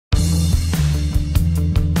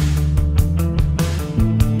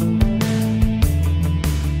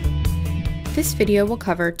This video will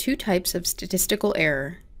cover two types of statistical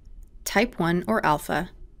error, type 1 or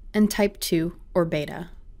alpha, and type 2 or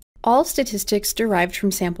beta. All statistics derived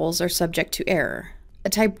from samples are subject to error.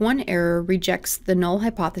 A type 1 error rejects the null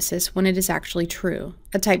hypothesis when it is actually true.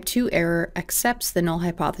 A type 2 error accepts the null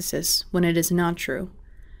hypothesis when it is not true.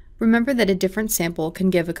 Remember that a different sample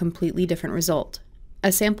can give a completely different result.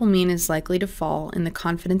 A sample mean is likely to fall in the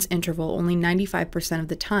confidence interval only 95% of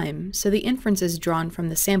the time, so the inferences drawn from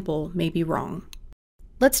the sample may be wrong.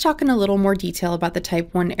 Let's talk in a little more detail about the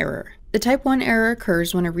type 1 error. The type 1 error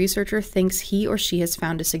occurs when a researcher thinks he or she has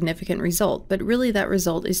found a significant result, but really that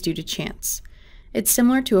result is due to chance. It's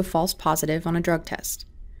similar to a false positive on a drug test.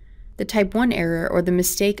 The type 1 error, or the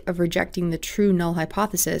mistake of rejecting the true null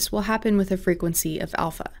hypothesis, will happen with a frequency of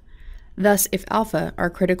alpha. Thus, if alpha, our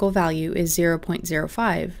critical value, is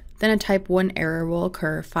 0.05, then a type 1 error will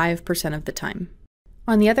occur 5% of the time.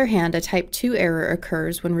 On the other hand, a type 2 error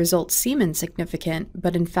occurs when results seem insignificant,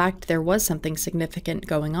 but in fact there was something significant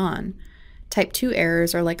going on. Type 2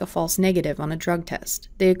 errors are like a false negative on a drug test.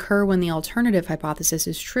 They occur when the alternative hypothesis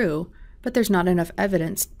is true, but there's not enough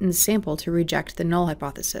evidence in the sample to reject the null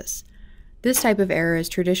hypothesis. This type of error is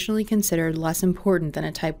traditionally considered less important than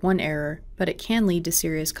a type 1 error, but it can lead to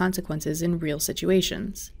serious consequences in real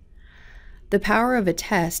situations. The power of a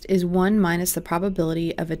test is 1 minus the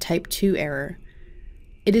probability of a type 2 error.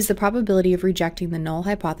 It is the probability of rejecting the null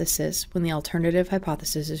hypothesis when the alternative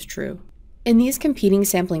hypothesis is true. In these competing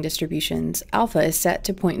sampling distributions, alpha is set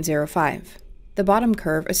to 0.05. The bottom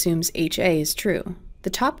curve assumes HA is true. The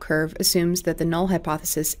top curve assumes that the null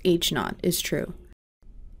hypothesis H0 is true.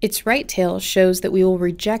 Its right tail shows that we will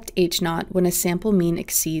reject H0 when a sample mean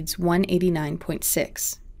exceeds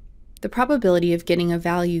 189.6. The probability of getting a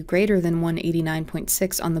value greater than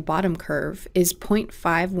 189.6 on the bottom curve is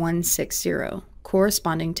 0.5160,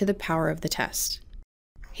 corresponding to the power of the test.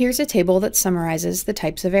 Here's a table that summarizes the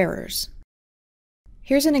types of errors.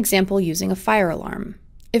 Here's an example using a fire alarm.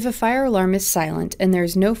 If a fire alarm is silent and there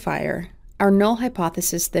is no fire, our null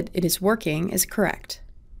hypothesis that it is working is correct.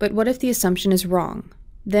 But what if the assumption is wrong?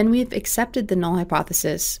 Then we've accepted the null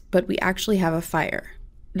hypothesis, but we actually have a fire.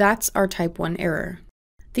 That's our type 1 error.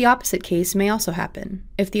 The opposite case may also happen.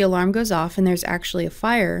 If the alarm goes off and there's actually a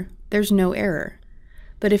fire, there's no error.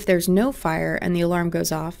 But if there's no fire and the alarm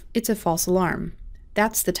goes off, it's a false alarm.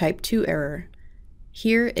 That's the type 2 error.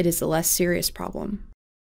 Here, it is a less serious problem.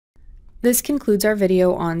 This concludes our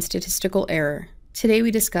video on statistical error. Today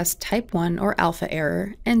we discussed type 1 or alpha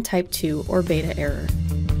error and type 2 or beta error.